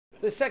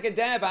The second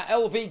day of our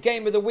LV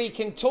Game of the Week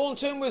in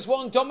Taunton was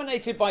one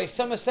dominated by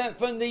Somerset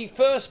from the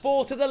first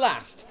ball to the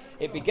last.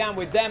 It began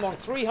with them on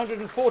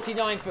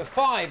 349 for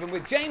 5 and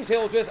with James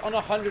Hildreth on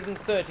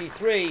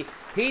 133.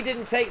 He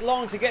didn't take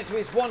long to get to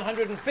his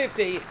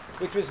 150,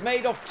 which was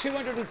made off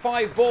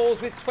 205 balls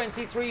with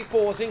 23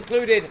 fours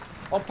included.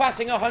 On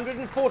passing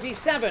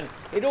 147,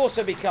 he'd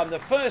also become the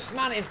first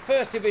man in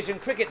First Division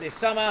cricket this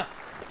summer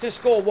to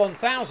score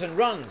 1,000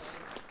 runs.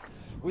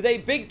 With a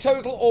big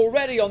total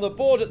already on the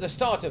board at the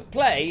start of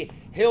play,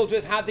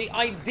 Hildreth had the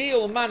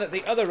ideal man at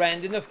the other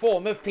end in the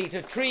form of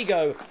Peter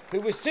Trigo,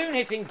 who was soon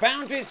hitting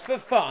boundaries for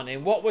fun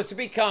in what was to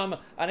become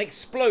an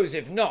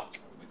explosive knock.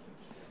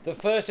 The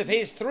first of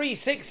his 3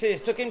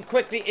 sixes took him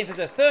quickly into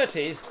the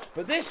 30s,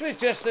 but this was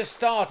just the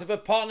start of a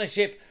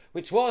partnership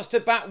which was to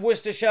bat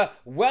Worcestershire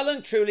well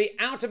and truly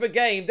out of a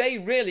game they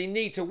really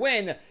need to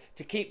win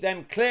to keep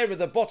them clear of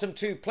the bottom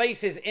 2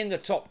 places in the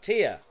top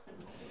tier.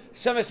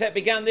 Somerset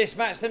began this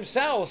match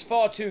themselves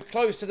far too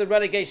close to the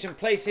relegation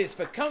places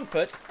for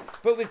comfort,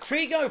 but with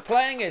Trigo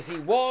playing as he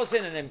was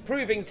in an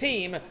improving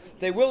team,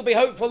 they will be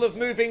hopeful of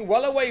moving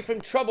well away from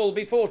trouble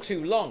before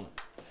too long.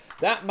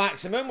 That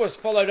maximum was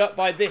followed up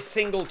by this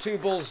single 2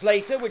 balls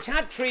later, which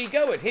had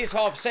Trigo at his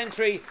half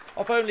century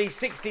of only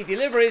 60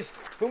 deliveries,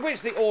 from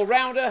which the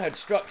all-rounder had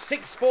struck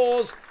 6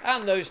 fours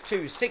and those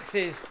 2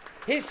 sixes.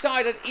 His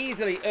side had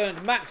easily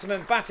earned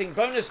maximum batting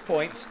bonus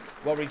points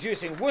while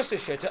reducing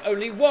Worcestershire to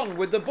only 1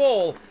 with the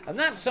ball, and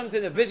that's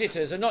something the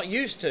visitors are not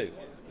used to.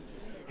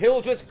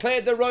 Hildreth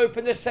cleared the rope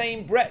in the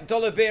same Brett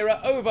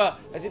D'Oliveira over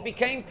as it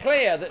became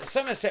clear that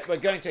Somerset were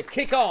going to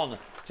kick on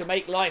to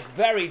make life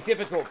very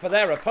difficult for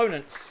their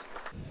opponents.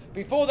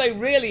 Before they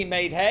really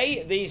made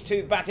hay, these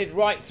two batted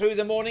right through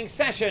the morning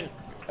session,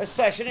 a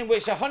session in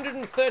which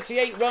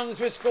 138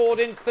 runs were scored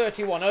in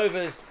 31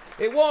 overs.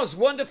 It was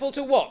wonderful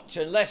to watch,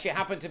 unless you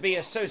happen to be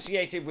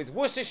associated with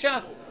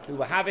Worcestershire, who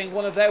were having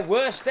one of their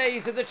worst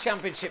days of the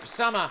Championship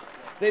summer.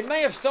 They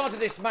may have started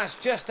this match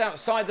just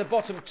outside the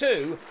bottom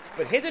 2,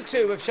 but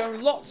hitherto have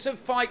shown lots of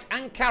fight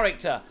and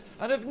character,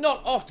 and have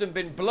not often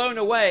been blown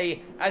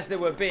away as they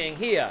were being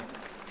here.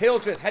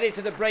 Hildreth headed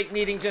to the break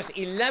needing just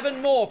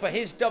 11 more for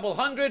his double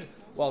 100,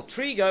 while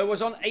Trigo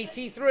was on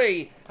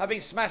 83,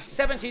 having smashed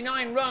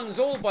 79 runs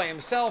all by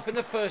himself in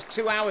the first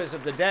 2 hours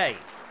of the day.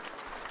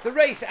 The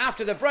race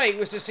after the break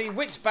was to see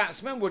which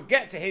batsman would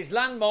get to his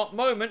landmark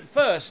moment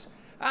first,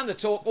 and the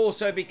talk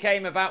also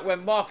became about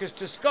when Marcus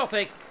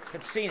Trescothick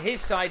had seen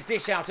his side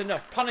dish out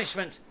enough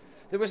punishment.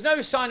 There was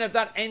no sign of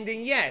that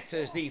ending yet,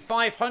 as the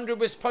 500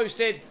 was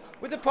posted,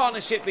 with the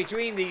partnership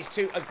between these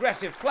two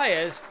aggressive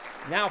players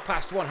now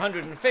past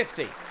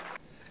 150.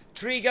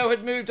 Trigo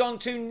had moved on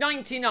to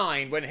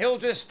 99 when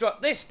Hildreth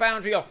struck this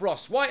boundary off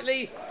Ross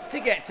Whiteley to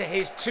get to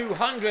his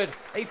 200,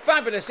 a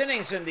fabulous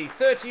innings from the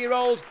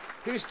 30-year-old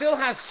who still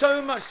has so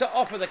much to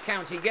offer the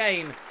county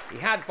game. He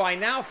had by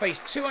now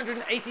faced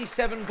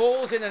 287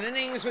 balls in an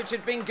innings which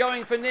had been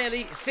going for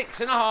nearly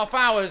 6.5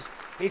 hours.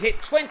 He'd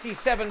hit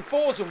 27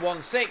 fours and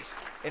 1 6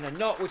 in a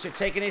knot which had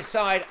taken his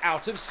side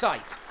out of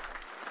sight.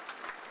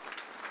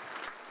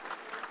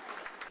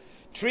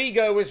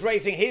 Trigo was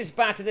raising his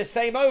bat in the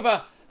same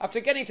over after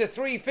getting to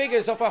 3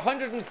 figures off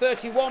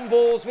 131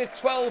 balls with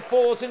 12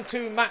 fours and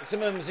 2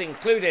 maximums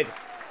included.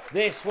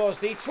 This was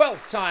the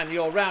 12th time the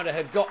all-rounder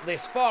had got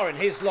this far in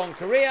his long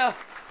career,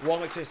 one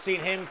which has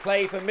seen him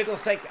play for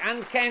Middlesex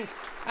and Kent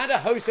and a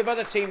host of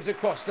other teams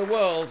across the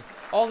world.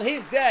 On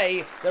his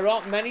day, there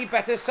aren't many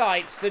better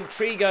sights than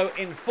Trigo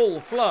in full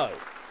flow.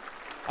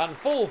 And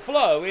full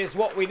flow is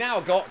what we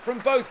now got from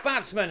both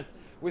batsmen.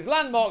 With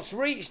landmarks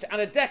reached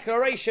and a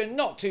declaration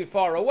not too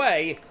far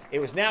away, it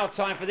was now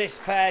time for this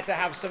pair to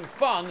have some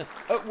fun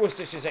at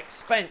Worcestershire's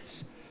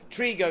expense.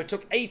 Trigo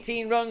took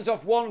 18 runs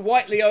off 1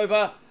 Whiteley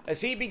over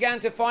as he began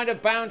to find a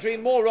boundary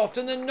more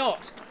often than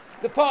not.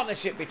 The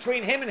partnership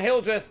between him and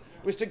Hildreth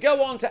was to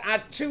go on to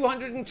add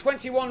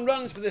 221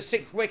 runs for the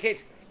 6th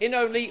wicket in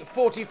only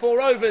 44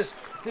 overs,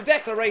 the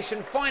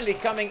declaration finally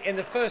coming in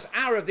the first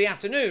hour of the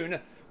afternoon,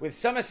 with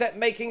Somerset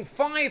making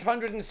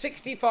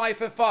 565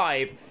 for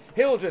 5,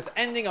 Hildreth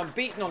ending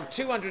unbeaten on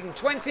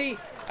 220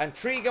 and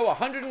Trigo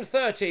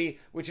 130,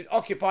 which had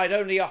occupied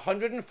only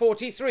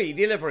 143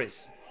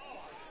 deliveries.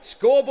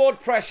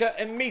 Scoreboard pressure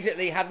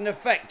immediately had an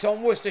effect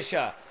on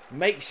Worcestershire.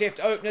 Makeshift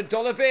opener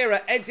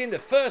D'Oliveira edging the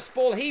first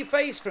ball he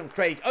faced from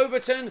Craig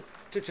Overton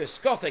to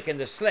Trescothick in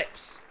the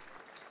slips.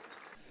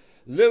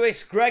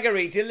 Lewis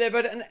Gregory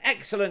delivered an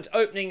excellent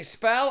opening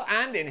spell,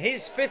 and in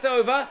his 5th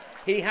over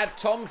he had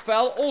Tom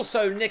Fell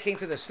also nicking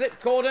to the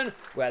slip cordon,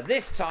 where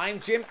this time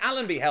Jim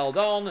Allenby held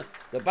on,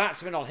 the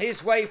batsman on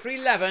his way for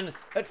 11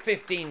 at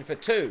 15 for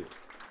 2.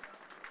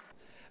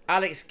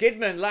 Alex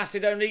Kidman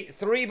lasted only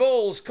 3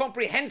 balls,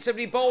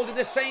 comprehensively bowled in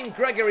the same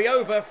Gregory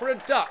over for a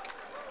duck.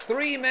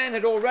 3 men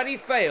had already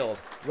failed,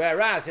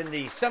 whereas in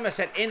the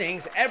Somerset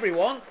innings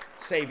everyone,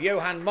 save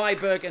Johan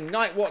Myberg and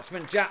night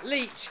watchman Jack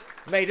Leach,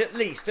 made at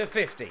least a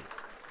 50.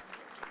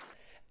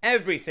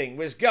 Everything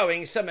was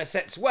going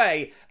Somerset's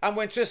way, and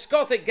when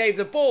Trescothick gave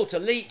the ball to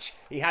Leach,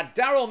 he had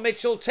Daryl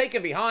Mitchell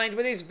taken behind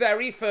with his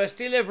very first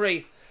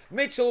delivery.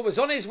 Mitchell was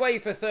on his way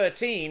for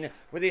 13,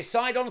 with his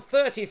side on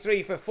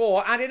 33 for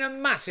 4 and in a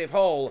massive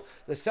hole.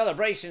 The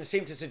celebration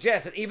seemed to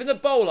suggest that even the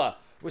bowler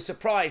was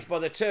surprised by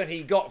the turn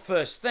he got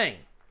first thing.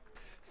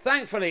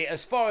 Thankfully,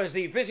 as far as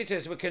the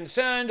visitors were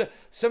concerned,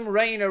 some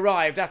rain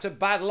arrived after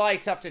bad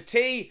light after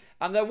tea,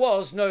 and there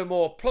was no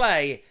more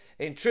play.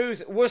 In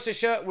truth,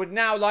 Worcestershire would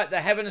now like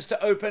the heavens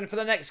to open for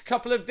the next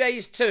couple of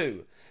days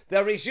too.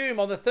 They'll resume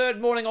on the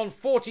third morning on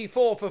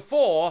 44 for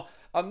 4,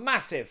 a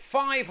massive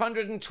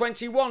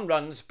 521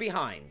 runs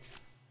behind.